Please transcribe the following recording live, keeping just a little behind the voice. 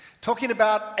Talking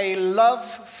about a love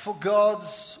for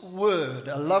God's Word,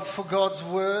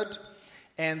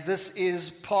 and this is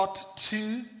part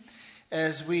 2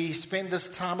 as we spend this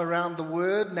time around the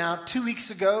Word. Now, 2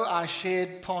 weeks ago, I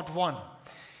shared part 1,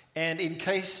 and in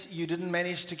case you didn't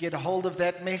manage to get a hold of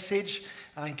that message,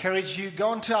 I encourage you, go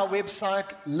onto our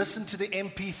website, listen to the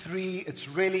MP3, it's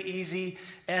really easy,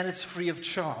 and it's free of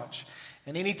charge.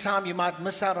 And anytime you might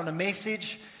miss out on a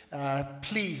message,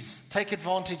 please take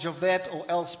advantage of that, or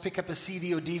else pick up a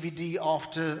CD or DVD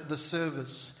after the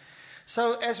service.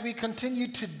 So as we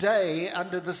continue today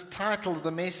under this title of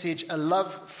the message, A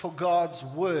Love for God's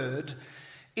Word,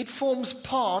 it forms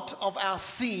part of our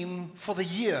theme for the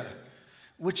year,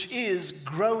 which is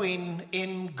growing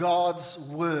in God's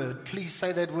Word. Please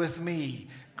say that with me.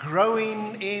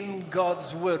 Growing in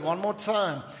God's Word. One more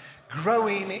time.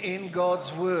 Growing in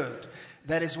God's Word.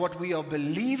 That is what we are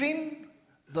believing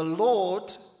the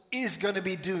Lord is going to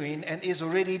be doing and is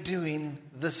already doing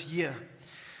this year.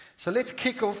 So let's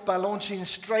kick off by launching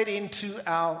straight into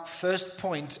our first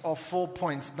point of 4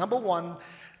 points. Number 1,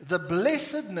 the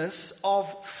blessedness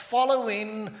of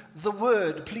following the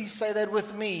Word. Please say that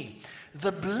with me.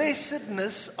 The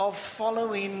blessedness of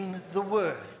following the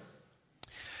Word.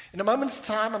 In a moment's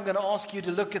time, I'm going to ask you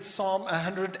to look at Psalm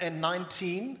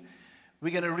 119. We're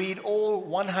going to read all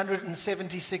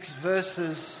 176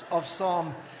 verses of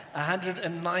Psalm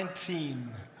 119.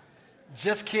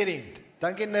 Just kidding.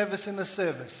 Don't get nervous in the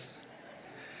service.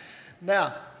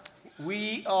 Now,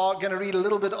 we are going to read a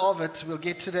little bit of it. We'll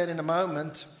get to that in a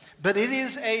moment. But it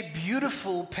is a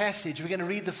beautiful passage. We're going to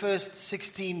read the first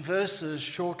 16 verses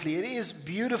shortly. It is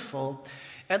beautiful.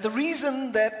 And the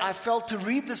reason that I felt to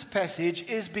read this passage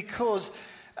is because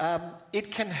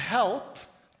it can help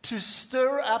to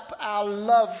stir up our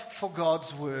love for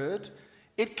God's Word.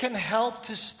 It can help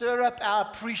to stir up our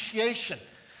appreciation.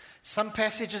 Some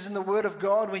passages in the Word of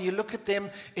God, when you look at them,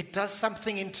 it does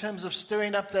something in terms of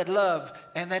stirring up that love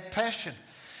and that passion.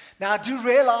 Now, I do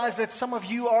realize that some of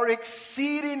you are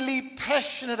exceedingly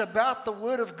passionate about the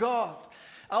Word of God.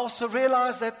 I also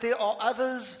realize that there are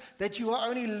others that you are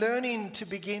only learning to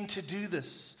begin to do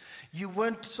this. You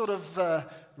weren't sort of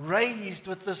raised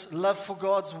with this love for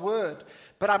God's Word.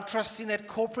 But I'm trusting that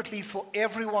corporately for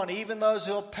everyone, even those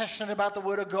who are passionate about the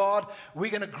Word of God, we're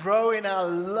going to grow in our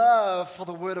love for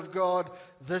the Word of God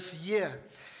this year.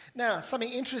 Now,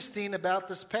 something interesting about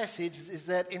this passage is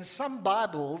that in some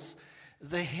Bibles,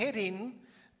 the heading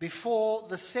before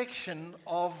the section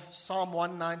of Psalm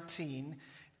 119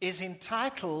 is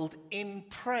entitled, In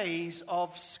Praise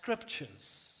of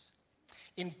Scriptures.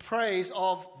 In praise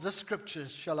of the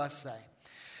Scriptures, shall I say.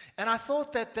 And I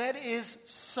thought that is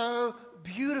so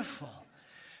beautiful,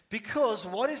 because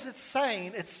what is it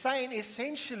saying? It's saying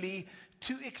essentially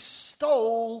to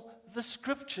extol the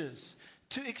Scriptures,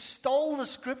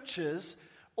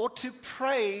 or to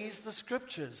praise the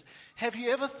Scriptures. Have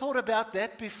you ever thought about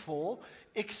that before?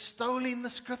 Extolling the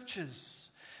Scriptures,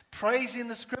 praising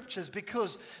the Scriptures,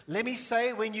 because let me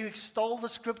say, when you extol the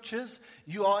Scriptures,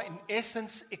 you are in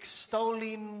essence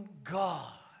extolling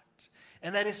God.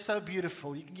 And that is so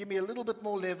beautiful. You can give me a little bit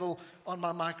more level on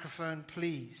my microphone,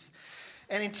 please.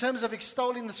 And in terms of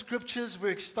extolling the Scriptures,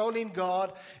 we're extolling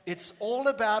God. It's all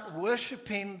about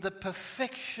worshiping the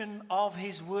perfection of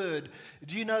His Word.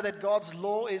 Do you know that God's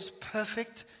law is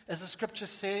perfect, as the Scripture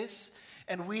says?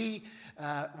 And we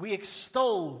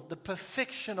extol the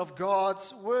perfection of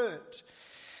God's Word.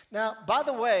 Now, by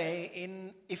the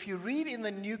way, if you read in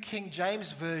the New King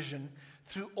James Version,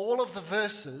 through all of the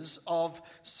verses of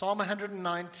Psalm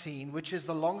 119, which is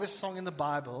the longest song in the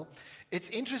Bible, it's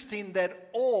interesting that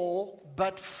all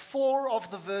but 4 of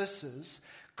the verses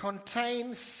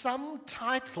contain some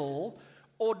title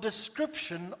or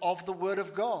description of the Word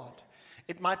of God.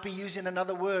 It might be using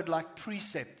another word like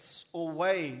precepts or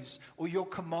ways or your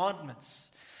commandments.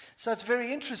 So it's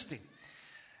very interesting.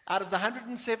 Out of the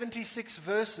 176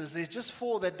 verses, there's just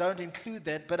 4 that don't include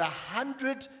that, but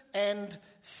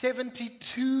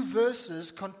 172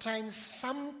 verses contain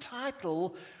some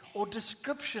title or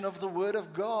description of the Word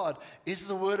of God. Is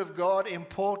the Word of God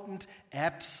important?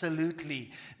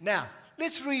 Absolutely. Now,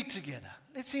 let's read together.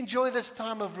 Let's enjoy this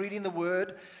time of reading the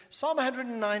Word. Psalm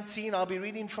 119, I'll be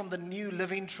reading from the New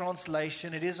Living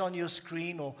Translation. It is on your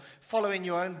screen, or follow in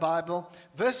your own Bible.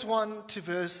 Verse 1 to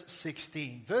verse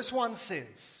 16. Verse 1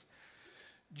 says,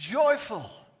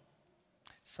 joyful.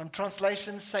 Some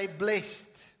translations say blessed.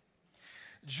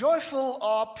 Joyful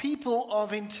are people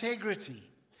of integrity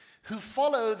who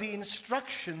follow the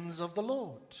instructions of the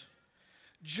Lord.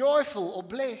 Joyful or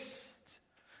blessed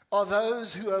are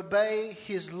those who obey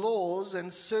His laws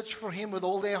and search for Him with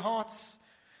all their hearts.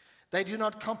 They do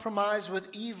not compromise with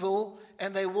evil,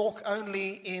 and they walk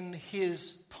only in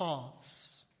his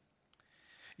paths.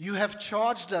 You have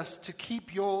charged us to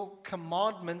keep your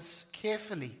commandments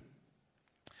carefully.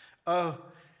 Oh,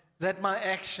 that my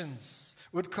actions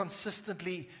would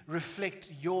consistently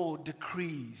reflect your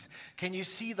decrees. Can you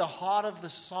see the heart of the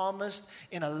psalmist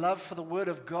in a love for the word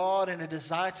of God and a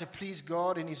desire to please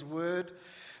God in his word?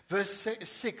 Verse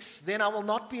 6, then I will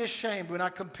not be ashamed when I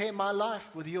compare my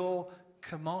life with your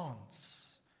commands.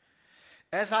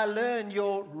 As I learn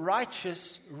your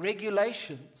righteous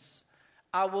regulations,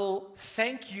 I will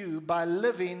thank you by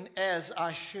living as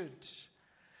I should.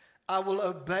 I will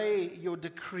obey your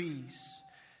decrees.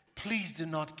 Please do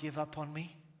not give up on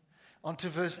me. On to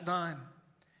verse 9.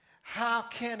 How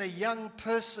can a young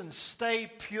person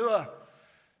stay pure?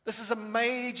 This is a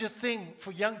major thing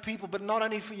for young people, but not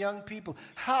only for young people.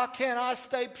 How can I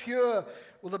stay pure?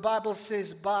 Well, the Bible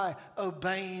says by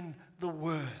obeying the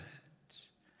word.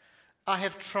 I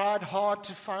have tried hard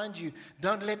to find you.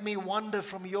 Don't let me wander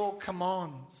from your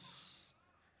commands.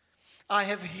 I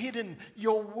have hidden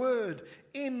your word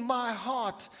in my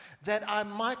heart that I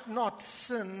might not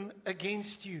sin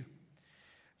against you.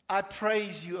 I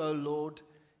praise you, O Lord.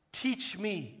 Teach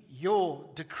me your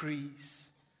decrees.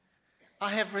 I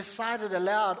have recited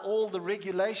aloud all the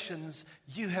regulations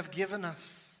you have given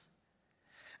us.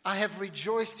 I have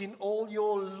rejoiced in all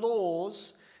your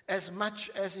laws as much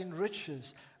as in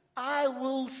riches. I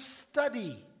will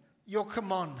study your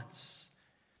commandments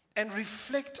and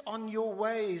reflect on your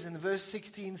ways. And verse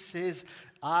 16 says,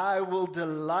 I will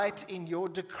delight in your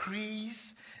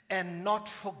decrees and not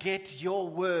forget your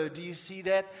word. Do you see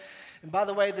that? And by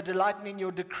the way, the delighting in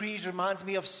your decrees reminds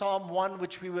me of Psalm 1,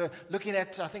 which we were looking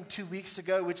at, I think, 2 weeks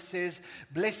ago, which says,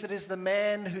 blessed is the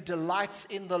man who delights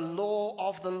in the law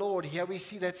of the Lord. Here we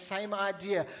see that same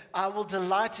idea. I will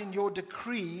delight in your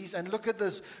decrees, and look at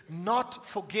this, not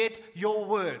forget your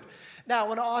word. Now, I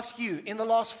want to ask you, in the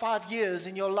last 5 years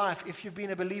in your life, if you've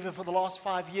been a believer for the last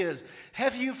 5 years,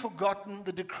 have you forgotten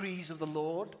the decrees of the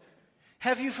Lord?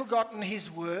 Have you forgotten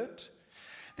his word?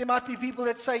 There might be people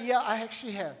that say, yeah, I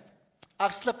actually have.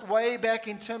 I've slipped way back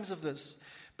in terms of this.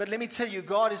 But let me tell you,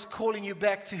 God is calling you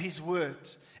back to his word.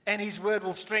 And his word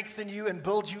will strengthen you and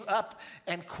build you up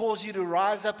and cause you to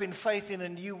rise up in faith in a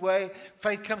new way.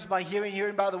 Faith comes by hearing,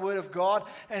 hearing by the word of God.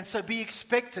 And so be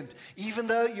expectant. Even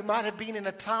though you might have been in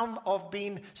a time of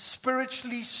being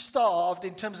spiritually starved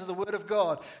in terms of the word of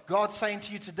God, God's saying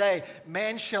to you today,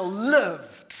 man shall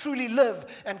live, truly live,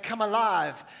 and come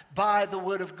alive by the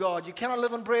word of God. You cannot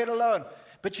live on bread alone,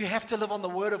 but you have to live on the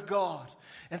word of God.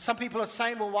 And some people are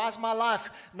saying, well, why is my life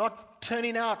not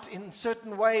turning out in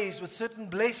certain ways with certain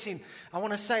blessing? I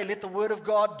want to say, let the word of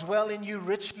God dwell in you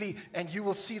richly, and you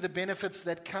will see the benefits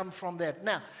that come from that.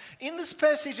 Now, in this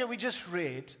passage that we just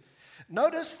read,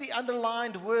 notice the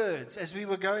underlined words as we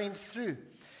were going through.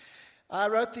 I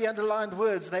wrote the underlined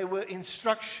words. They were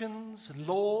instructions,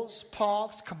 laws,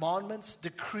 paths, commandments,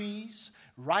 decrees,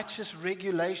 righteous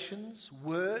regulations,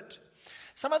 word.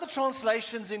 Some other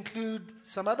translations include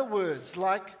some other words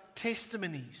like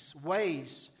testimonies,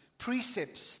 ways,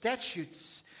 precepts,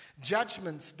 statutes,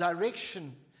 judgments,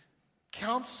 direction,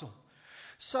 counsel.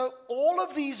 So all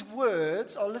of these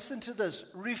words are, listen to this,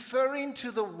 referring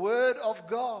to the word of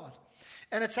God.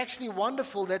 And it's actually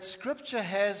wonderful that Scripture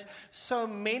has so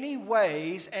many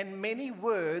ways and many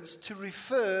words to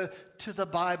refer to the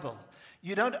Bible.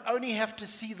 You don't only have to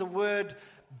see the word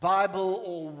Bible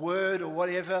or word or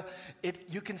whatever.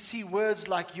 You can see words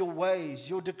like your ways,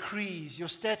 your decrees, your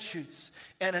statutes,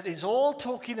 and it is all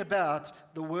talking about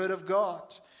the word of God.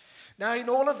 Now, in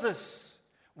all of this,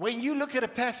 when you look at a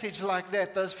passage like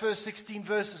that, those first 16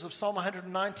 verses of Psalm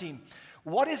 119,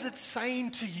 what is it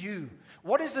saying to you?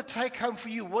 What is the take home for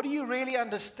you? What do you really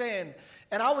understand?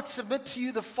 And I would submit to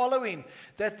you the following,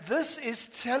 that this is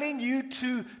telling you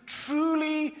to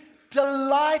truly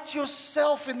delight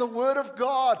yourself in the Word of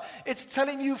God. It's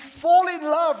telling you, fall in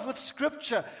love with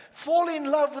Scripture. Fall in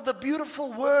love with the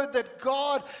beautiful Word that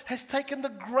God has taken the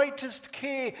greatest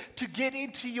care to get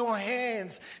into your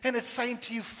hands. And it's saying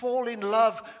to you, fall in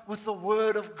love with the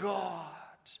Word of God.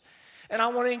 And I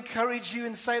want to encourage you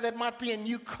and say that might be a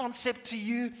new concept to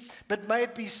you, but may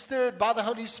it be stirred by the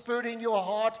Holy Spirit in your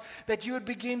heart, that you would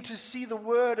begin to see the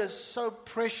Word as so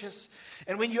precious.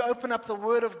 And when you open up the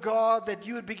Word of God, that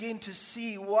you would begin to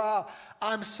see, wow,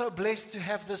 I'm so blessed to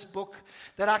have this book,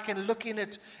 that I can look in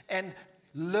it and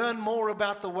learn more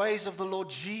about the ways of the Lord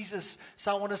Jesus.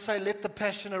 So I want to say, let the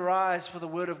passion arise for the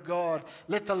Word of God.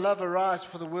 Let the love arise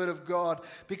for the Word of God.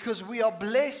 Because we are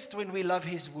blessed when we love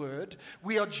His Word.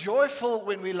 We are joyful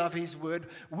when we love His Word.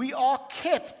 We are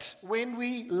kept when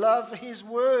we love His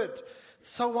Word.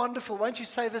 So wonderful. Won't you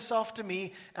say this after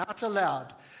me out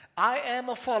aloud? I am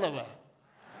a follower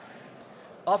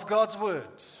of God's word.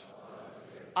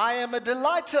 I am a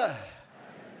delighter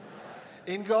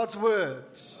in God's word.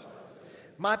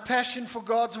 My passion for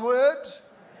God's word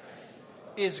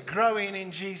is growing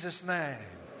in Jesus' name.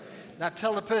 Now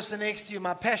tell the person next to you,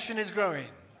 my passion is growing.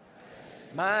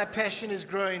 My passion is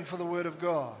growing for the word of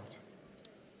God.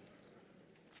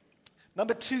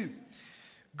 Number 2,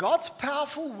 God's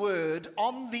powerful word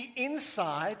on the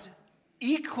inside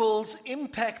equals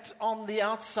impact on the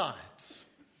outside.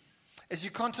 As you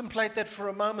contemplate that for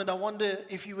a moment, I wonder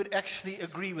if you would actually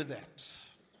agree with that.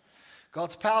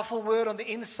 God's powerful word on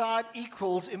the inside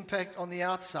equals impact on the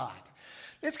outside.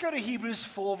 Let's go to Hebrews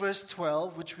 4 verse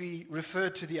 12, which we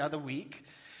referred to the other week.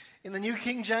 In the New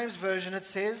King James Version it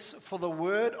says, for the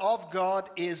word of God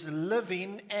is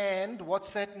living and,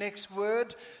 what's that next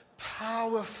word?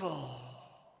 Powerful.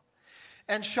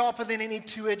 And sharper than any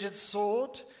two-edged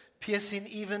sword, piercing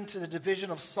even to the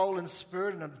division of soul and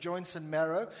spirit and of joints and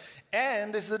marrow,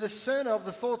 and is the discerner of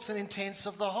the thoughts and intents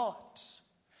of the heart.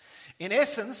 In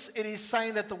essence, it is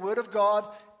saying that the word of God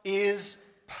is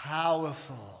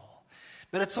powerful.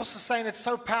 But it's also saying it's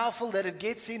so powerful that it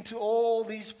gets into all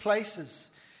these places.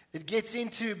 It gets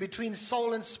into between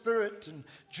soul and spirit and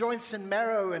joints and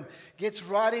marrow and gets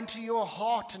right into your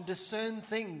heart and discerns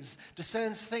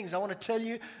things. I want to tell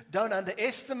you, don't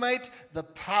underestimate the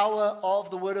power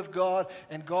of the word of God.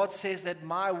 And God says that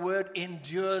my word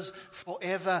endures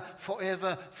forever,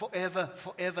 forever, forever,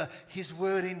 forever. His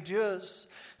word endures.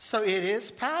 So it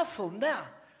is powerful. Now,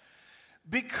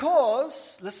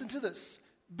 listen to this,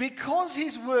 because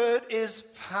his word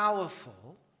is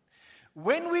powerful,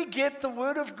 when we get the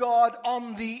word of God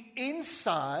on the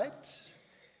inside,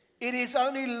 it is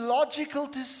only logical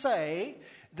to say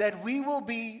that we will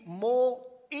be more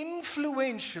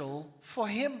influential for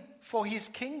him, for his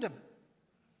kingdom.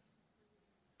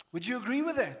 Would you agree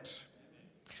with that?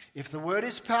 If the word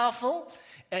is powerful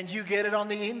and you get it on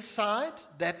the inside,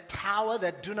 that power,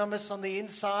 that dunamis on the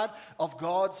inside of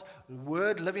God's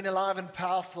word, living, alive, and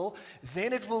powerful,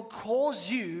 then it will cause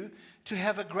you to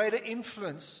have a greater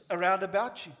influence around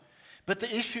about you. But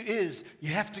the issue is, you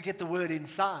have to get the word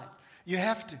inside. You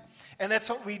have to. And that's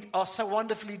what we are so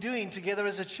wonderfully doing together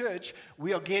as a church.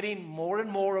 We are getting more and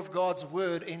more of God's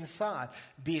word inside.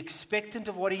 Be expectant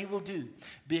of what he will do.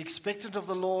 Be expectant of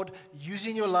the Lord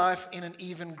using your life in an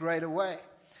even greater way.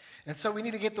 And so we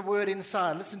need to get the word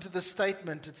inside. Listen to this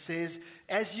statement. It says,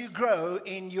 as you grow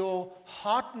in your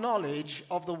heart knowledge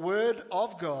of the word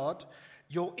of God,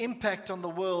 your impact on the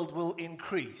world will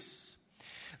increase.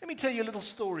 Let me tell you a little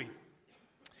story.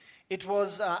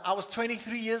 I was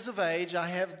 23 years of age. I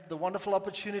have the wonderful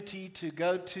opportunity to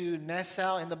go to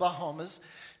Nassau in the Bahamas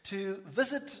to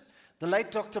visit the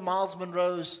late Dr. Miles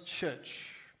Monroe's church.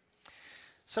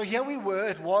 So here we were.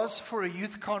 It was for a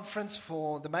youth conference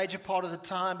for the major part of the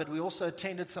time, but we also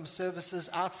attended some services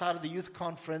outside of the youth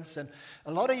conference and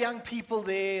a lot of young people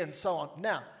there and so on.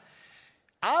 Now,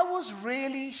 I was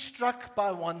really struck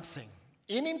by one thing.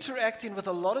 In interacting with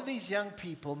a lot of these young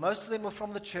people, most of them were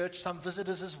from the church, some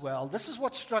visitors as well, this is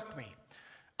what struck me.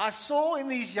 I saw in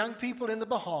these young people in the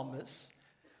Bahamas,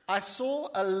 I saw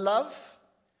a love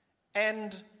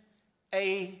and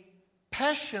a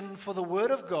passion for the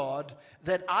Word of God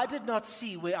that I did not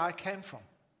see where I came from.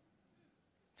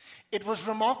 It was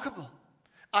remarkable.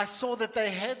 I saw that they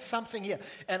had something here.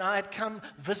 And I had come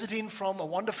visiting from a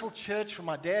wonderful church, from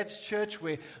my dad's church,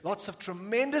 where lots of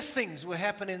tremendous things were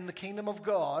happening in the kingdom of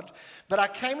God. But I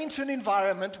came into an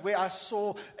environment where I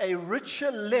saw a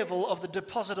richer level of the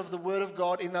deposit of the Word of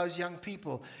God in those young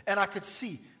people. And I could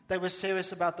see they were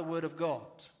serious about the Word of God.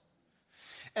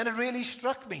 And it really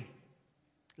struck me,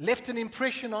 left an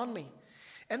impression on me.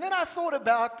 And then I thought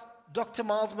about Dr.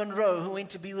 Miles Monroe, who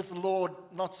went to be with the Lord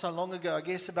not so long ago, I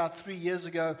guess about 3 years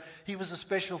ago. He was a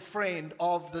special friend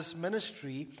of this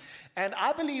ministry. And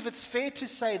I believe it's fair to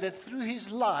say that through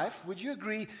his life, would you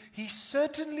agree, he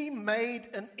certainly made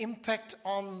an impact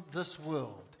on this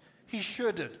world. He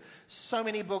sure did. So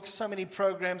many books, so many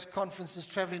programs, conferences,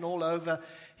 traveling all over.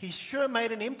 He sure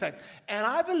made an impact. And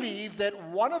I believe that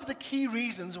one of the key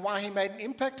reasons why he made an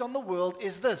impact on the world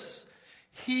is this.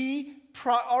 He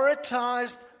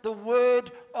prioritized the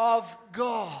Word of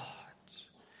God.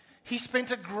 He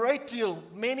spent a great deal,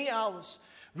 many hours,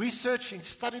 researching,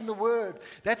 studying the Word.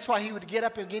 That's why he would get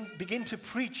up and begin to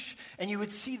preach, and you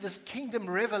would see this kingdom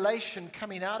revelation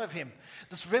coming out of him,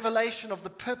 this revelation of the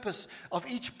purpose of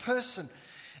each person.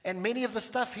 And many of the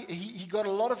stuff, he got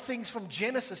a lot of things from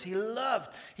Genesis he loved.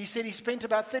 He said he spent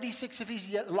about 36 of his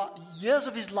years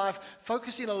of his life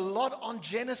focusing a lot on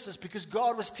Genesis because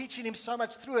God was teaching him so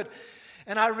much through it.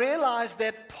 And I realized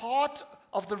that part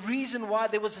of the reason why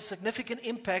there was a significant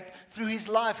impact through his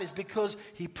life is because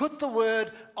he put the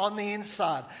word on the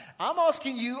inside. I'm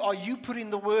asking you, are you putting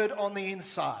the word on the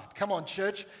inside? Come on,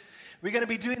 church. We're going to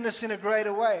be doing this in a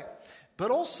greater way. But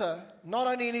also, not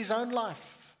only in his own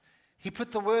life, he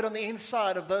put the word on the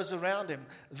inside of those around him.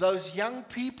 Those young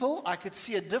people, I could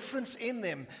see a difference in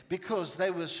them because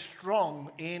they were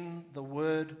strong in the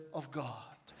word of God.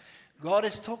 God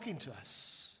is talking to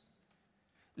us.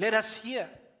 Let us hear.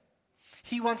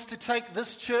 He wants to take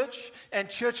this church and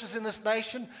churches in this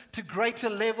nation to greater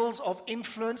levels of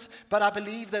influence. But I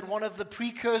believe that one of the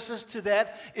precursors to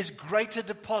that is greater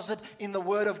deposit in the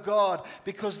Word of God.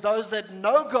 Because those that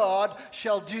know God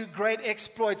shall do great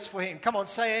exploits for Him. Come on,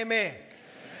 say amen. Amen.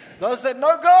 Those that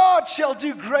know God shall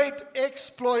do great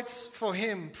exploits for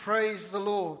Him. Praise the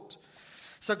Lord.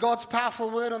 So God's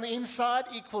powerful Word on the inside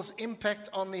equals impact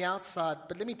on the outside.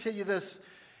 But let me tell you this.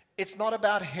 It's not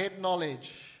about head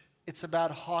knowledge. It's about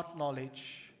heart knowledge.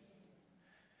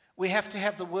 We have to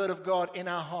have the word of God in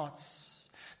our hearts.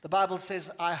 The Bible says,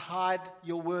 I hide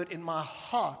your word in my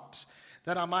heart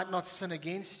that I might not sin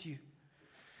against you.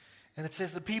 And it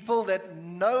says the people that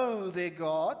know their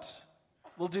God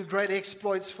will do great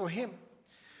exploits for him.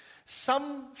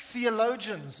 Some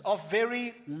theologians are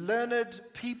very learned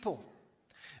people.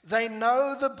 They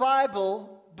know the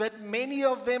Bible, but many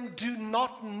of them do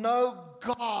not know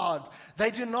God.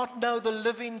 They do not know the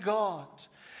living God.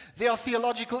 There are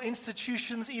theological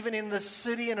institutions even in this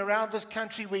city and around this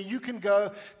country where you can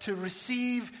go to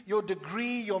receive your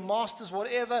degree, your master's,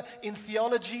 whatever, in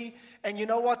theology. And you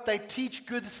know what? They teach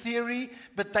good theory,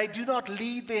 but they do not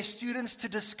lead their students to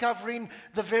discovering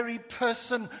the very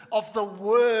person of the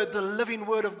Word, the living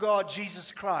Word of God,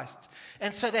 Jesus Christ.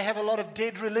 And so they have a lot of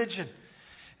dead religion.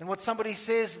 And what somebody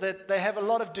says, that they have a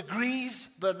lot of degrees,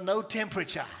 but no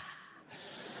temperature.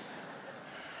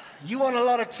 You want a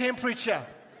lot of temperature.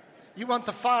 You want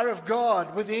the fire of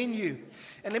God within you.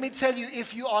 And let me tell you,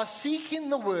 if you are seeking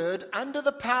the Word under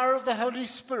the power of the Holy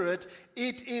Spirit,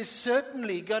 it is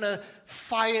certainly going to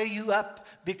fire you up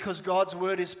because God's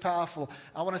Word is powerful.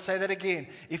 I want to say that again.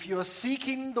 If you are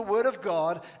seeking the Word of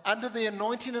God under the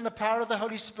anointing and the power of the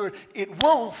Holy Spirit, it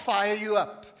will fire you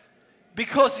up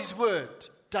because His Word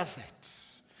does that.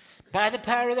 By the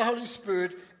power of the Holy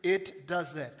Spirit, it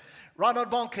does that. Reinhard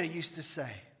Bonnke used to say,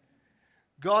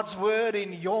 God's word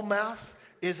in your mouth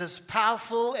is as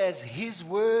powerful as His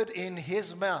word in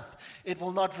His mouth. It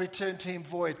will not return to Him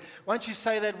void. Won't you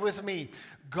say that with me?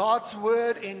 God's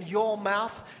word in your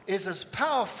mouth is as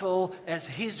powerful as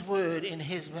His word in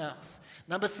His mouth.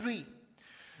 Number 3,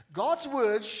 God's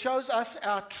word shows us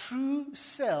our true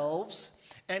selves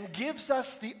and gives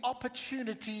us the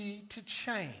opportunity to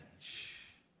change.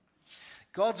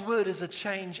 God's word is a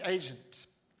change agent.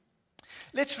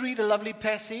 Let's read a lovely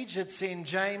passage. It's in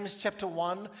James chapter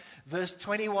 1, verse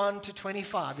 21 to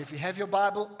 25. If you have your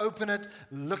Bible, open it,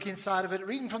 look inside of it.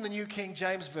 Reading from the New King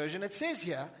James Version, it says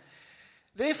here,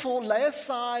 therefore lay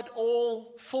aside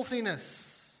all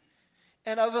filthiness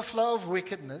and overflow of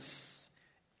wickedness,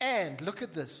 and, look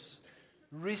at this,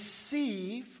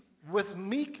 receive with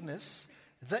meekness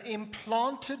the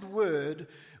implanted word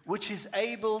which is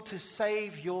able to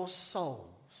save your souls.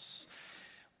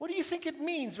 What do you think it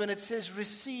means when it says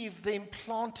receive the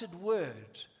implanted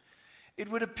word? It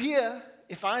would appear,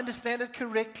 if I understand it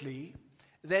correctly,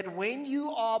 that when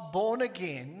you are born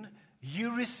again,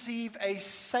 you receive a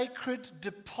sacred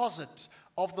deposit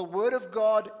of the Word of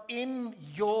God in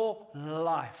your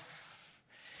life.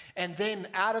 And then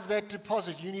out of that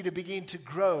deposit, you need to begin to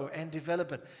grow and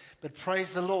develop it. But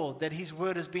praise the Lord that His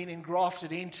Word has been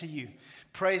engrafted into you.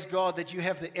 Praise God that you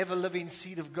have the ever-living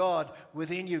seed of God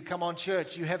within you. Come on,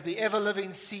 church. You have the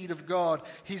ever-living seed of God,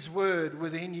 His Word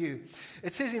within you.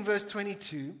 It says in verse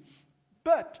 22,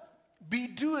 but be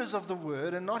doers of the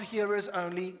Word and not hearers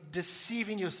only,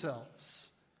 deceiving yourselves.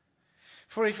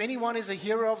 For if anyone is a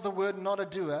hearer of the Word and not a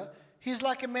doer, he is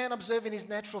like a man observing his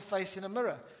natural face in a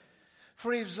mirror.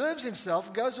 For he observes himself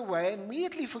and goes away and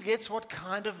immediately forgets what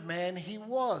kind of man he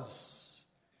was.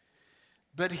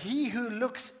 But he who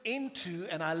looks into,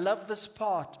 and I love this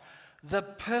part, the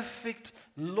perfect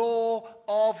law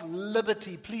of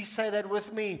liberty. Please say that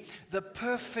with me. The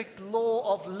perfect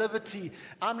law of liberty.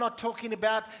 I'm not talking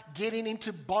about getting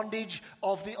into bondage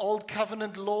of the old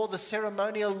covenant law, the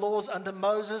ceremonial laws under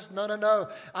Moses. No.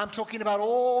 I'm talking about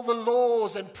all the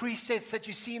laws and precepts that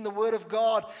you see in the Word of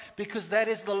God, because that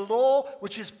is the law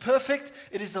which is perfect.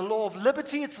 It is the law of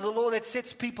liberty. It's the law that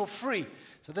sets people free.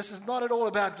 So this is not at all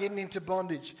about getting into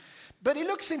bondage. But he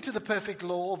looks into the perfect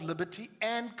law of liberty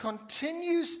and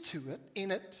continues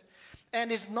in it,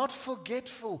 and is not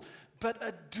forgetful, but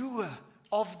a doer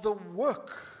of the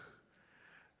work,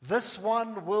 this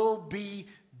one will be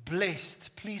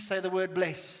blessed. Please say the word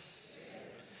blessed.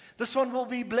 This one will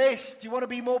be blessed. You want to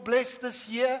be more blessed this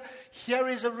year? Here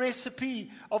is a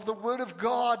recipe of the Word of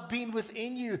God being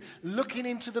within you, looking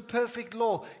into the perfect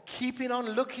law, keeping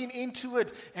on looking into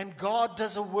it, and God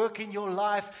does a work in your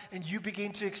life, and you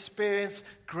begin to experience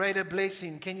greater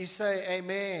blessing. Can you say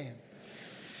amen?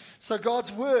 So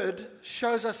God's Word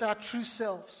shows us our true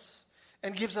selves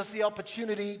and gives us the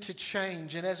opportunity to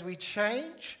change. And as we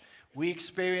change, we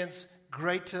experience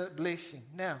greater blessing.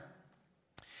 Now,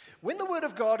 when the Word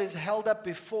of God is held up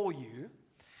before you,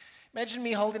 imagine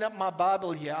me holding up my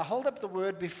Bible here. I hold up the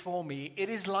Word before me. It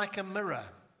is like a mirror.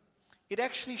 It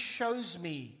actually shows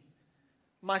me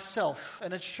myself,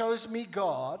 and it shows me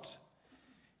God,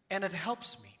 and it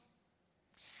helps me.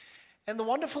 And the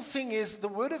wonderful thing is, the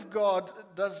Word of God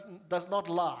does not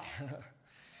lie.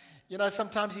 You know,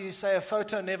 sometimes you say a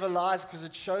photo never lies because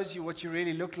it shows you what you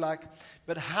really look like.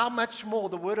 But how much more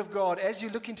the Word of God, as you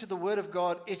look into the Word of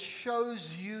God, it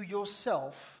shows you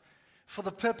yourself for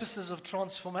the purposes of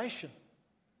transformation.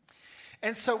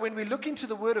 And so when we look into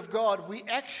the Word of God, we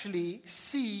actually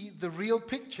see the real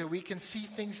picture. We can see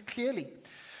things clearly.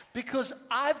 Because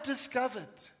I've discovered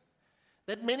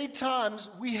that many times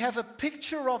we have a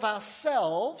picture of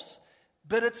ourselves,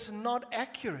 but it's not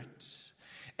accurate.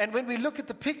 And when we look at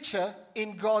the picture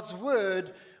in God's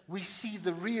Word, we see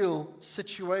the real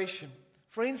situation.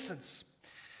 For instance,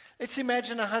 let's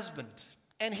imagine a husband,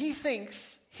 and he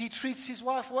thinks he treats his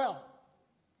wife well.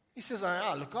 He says,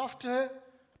 I look after her,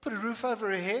 put a roof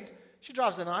over her head, she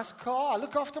drives a nice car, I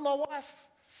look after my wife.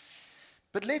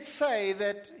 But let's say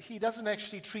that he doesn't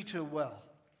actually treat her well.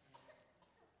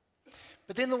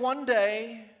 But then the one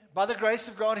day, by the grace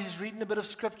of God, he's reading a bit of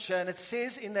scripture, and it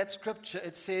says in that scripture,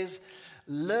 it says,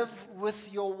 live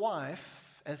with your wife,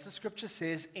 as the scripture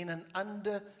says, in an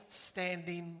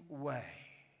understanding way.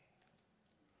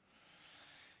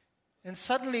 And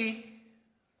suddenly,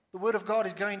 the Word of God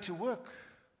is going to work.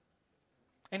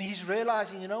 And he's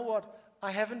realizing, you know what?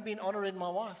 I haven't been honoring my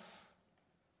wife.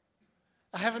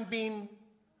 I haven't been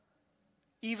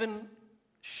even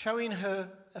showing her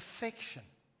affection.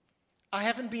 I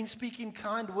haven't been speaking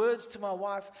kind words to my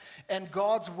wife, and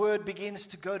God's Word begins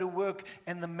to go to work,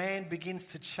 and the man begins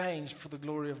to change for the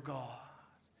glory of God.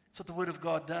 That's what the Word of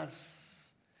God does.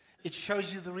 It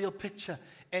shows you the real picture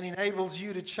and enables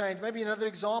you to change. Maybe another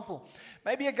example.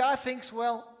 Maybe a guy thinks,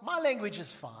 well, my language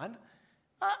is fine.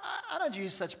 I don't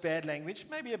use such bad language.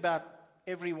 Maybe about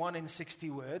every 1 in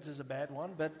 60 words is a bad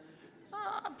one, but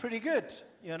I'm pretty good,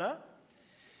 you know.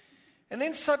 And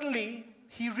then suddenly,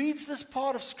 he reads this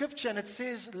part of Scripture, and it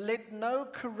says, let no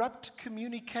corrupt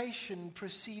communication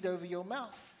proceed over your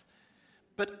mouth,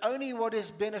 but only what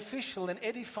is beneficial and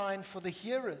edifying for the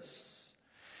hearers.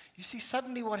 You see,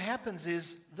 suddenly what happens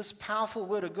is this powerful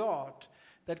Word of God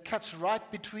that cuts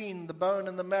right between the bone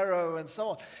and the marrow and so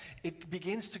on, it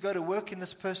begins to go to work in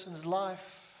this person's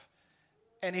life.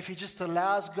 And if he just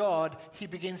allows God, he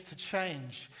begins to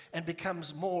change and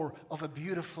becomes more of a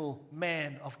beautiful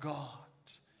man of God.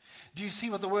 Do you see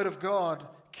what the Word of God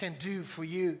can do for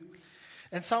you?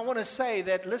 And so I want to say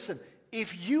that, listen,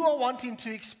 if you are wanting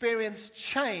to experience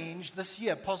change this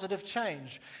year, positive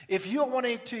change, if you are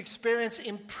wanting to experience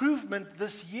improvement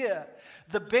this year,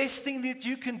 the best thing that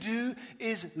you can do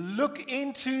is look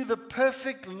into the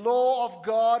perfect law of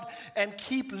God and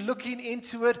keep looking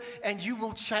into it, and you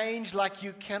will change like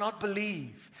you cannot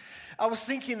believe. I was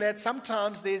thinking that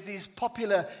sometimes there's these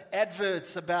popular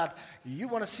adverts about you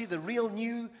want to see the real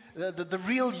you,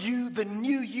 the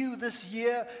new you this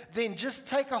year, then just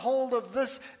take a hold of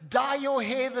this, dye your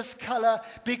hair this color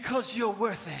because you're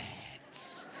worth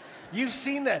it. You've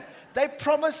seen that. They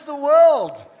promise the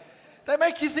world. They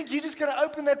make you think you're just going to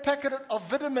open that packet of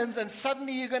vitamins and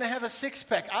suddenly you're going to have a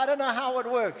six-pack. I don't know how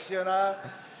it works, you know.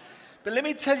 But let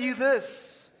me tell you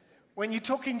this. When you're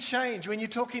talking change, when you're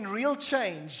talking real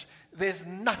change, there's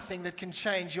nothing that can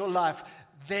change your life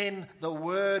than the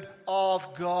Word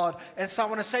of God. And so I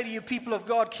want to say to you, people of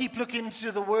God, keep looking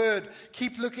into the Word.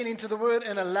 Keep looking into the Word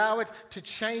and allow it to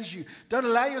change you. Don't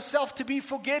allow yourself to be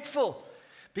forgetful.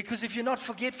 Because if you're not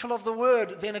forgetful of the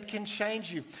Word, then it can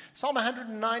change you. Psalm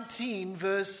 119,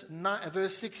 verse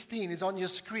 16 is on your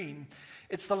screen.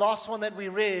 It's the last one that we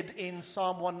read in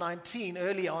Psalm 119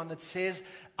 early on. It says,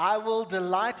 I will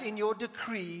delight in your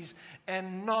decrees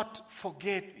and not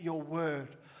forget your word.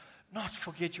 Not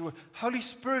forget your word. Holy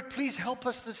Spirit, please help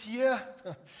us this year.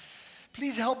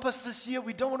 Please help us this year.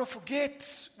 We don't want to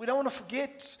forget. We don't want to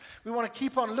forget. We want to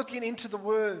keep on looking into the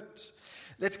Word.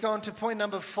 Let's go on to point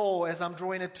number 4 as I'm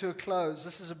drawing it to a close.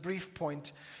 This is a brief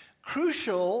point.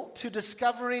 Crucial to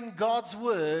discovering God's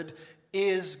word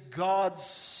is God's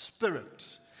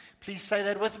Spirit. Please say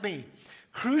that with me.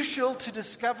 Crucial to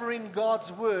discovering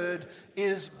God's word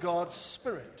is God's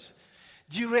Spirit.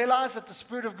 Do you realize that the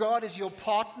Spirit of God is your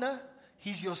partner?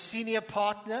 He's your senior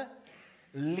partner,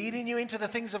 leading you into the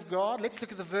things of God. Let's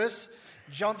look at the verse,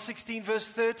 John 16, verse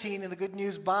 13 in the Good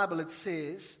News Bible. It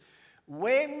says,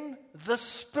 when the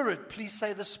Spirit, please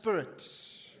say the Spirit.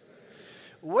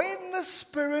 When the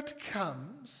Spirit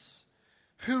comes,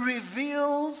 who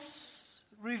reveals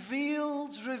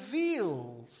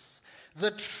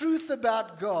the truth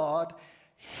about God,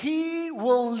 He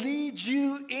will lead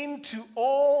you into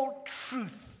all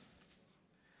truth.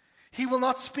 He will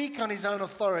not speak on His own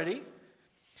authority,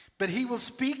 but He will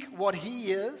speak what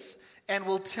He is and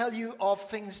will tell you of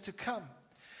things to come.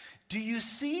 Do you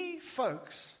see,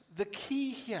 folks, the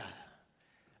key here?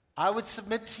 I would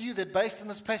submit to you that based on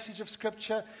this passage of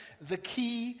Scripture, the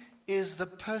key is the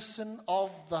person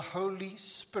of the Holy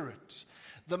Spirit,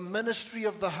 the ministry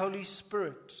of the Holy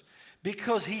Spirit,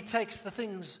 because He takes the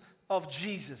things of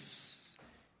Jesus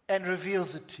and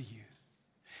reveals it to you.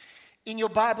 In your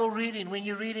Bible reading, when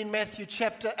you read in Matthew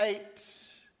chapter 8,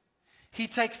 He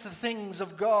takes the things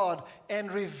of God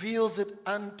and reveals it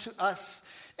unto us.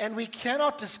 And we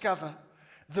cannot discover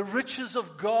the riches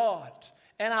of God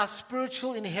and our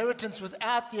spiritual inheritance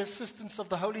without the assistance of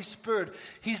the Holy Spirit.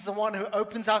 He's the one who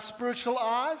opens our spiritual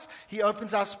eyes, He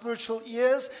opens our spiritual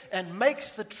ears, and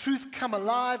makes the truth come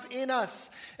alive in us.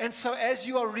 And so as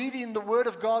you are reading the Word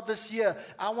of God this year,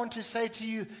 I want to say to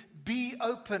you, be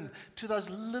open to those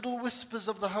little whispers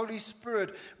of the Holy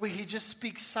Spirit where He just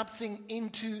speaks something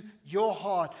into your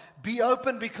heart. Be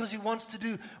open because He wants to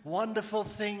do wonderful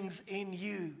things in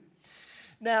you.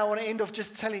 Now, I want to end off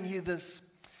just telling you this.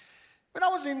 When I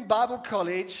was in Bible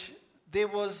college, there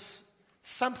was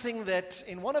something that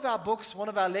in one of our books, one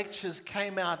of our lectures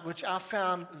came out, which I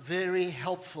found very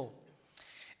helpful.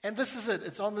 And this is it.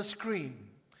 It's on the screen.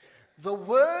 The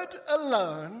Word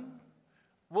alone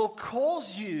will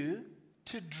cause you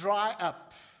to dry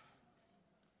up.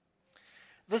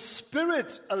 The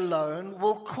Spirit alone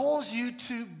will cause you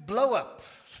to blow up.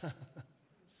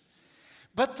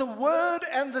 But the Word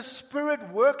and the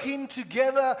Spirit working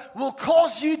together will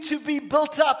cause you to be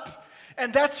built up.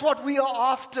 And that's what we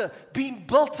are after, being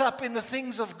built up in the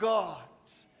things of God.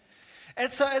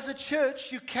 And so as a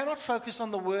church, you cannot focus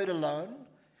on the Word alone.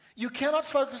 You cannot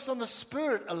focus on the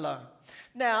Spirit alone.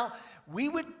 Now, we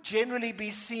would generally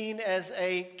be seen as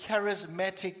a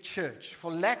charismatic church.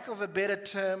 For lack of a better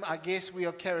term, I guess we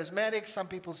are charismatic. Some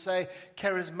people say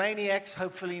charismaniacs,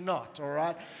 hopefully not, all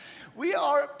right? We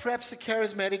are perhaps a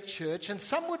charismatic church, and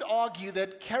some would argue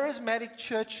that charismatic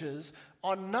churches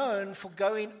are known for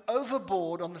going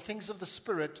overboard on the things of the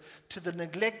Spirit to the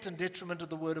neglect and detriment of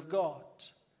the Word of God.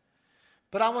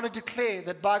 But I want to declare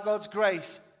that by God's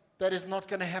grace, that is not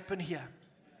going to happen here.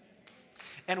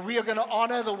 And we are going to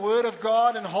honor the Word of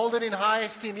God and hold it in high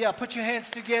esteem. Yeah, put your hands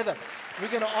together. We're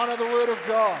going to honor the Word of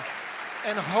God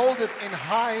and hold it in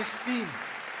high esteem.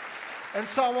 And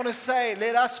so I want to say,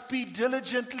 let us be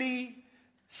diligently,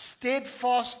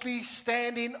 steadfastly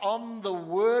standing on the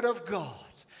Word of God.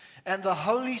 And the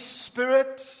Holy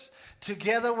Spirit,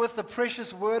 together with the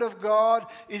precious Word of God,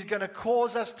 is going to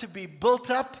cause us to be built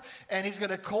up, and He's going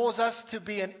to cause us to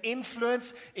be an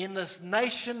influence in this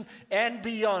nation and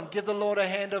beyond. Give the Lord a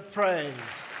hand of praise.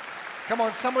 Come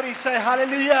on, somebody say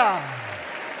hallelujah.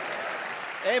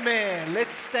 Amen.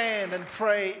 Let's stand and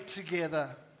pray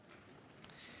together.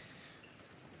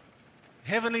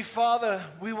 Heavenly Father,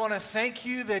 we want to thank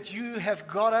You that You have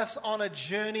got us on a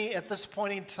journey at this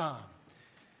point in time.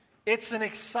 It's an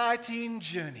exciting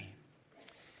journey.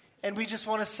 And we just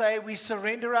want to say we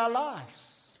surrender our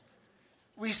lives.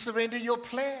 We surrender Your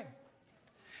plan.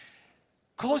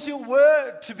 Cause Your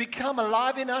Word to become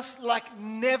alive in us like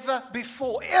never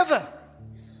before, ever.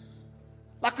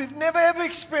 Like we've never ever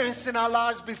experienced in our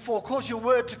lives before. Cause Your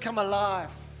Word to come alive.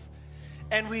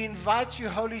 And we invite You,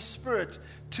 Holy Spirit,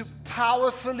 to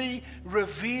powerfully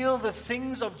reveal the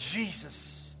things of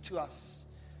Jesus to us.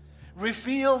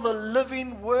 Reveal the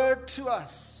living Word to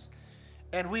us.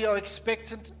 And we are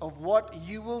expectant of what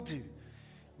You will do.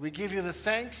 We give You the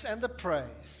thanks and the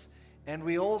praise. And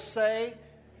we all say,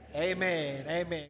 Amen. Amen.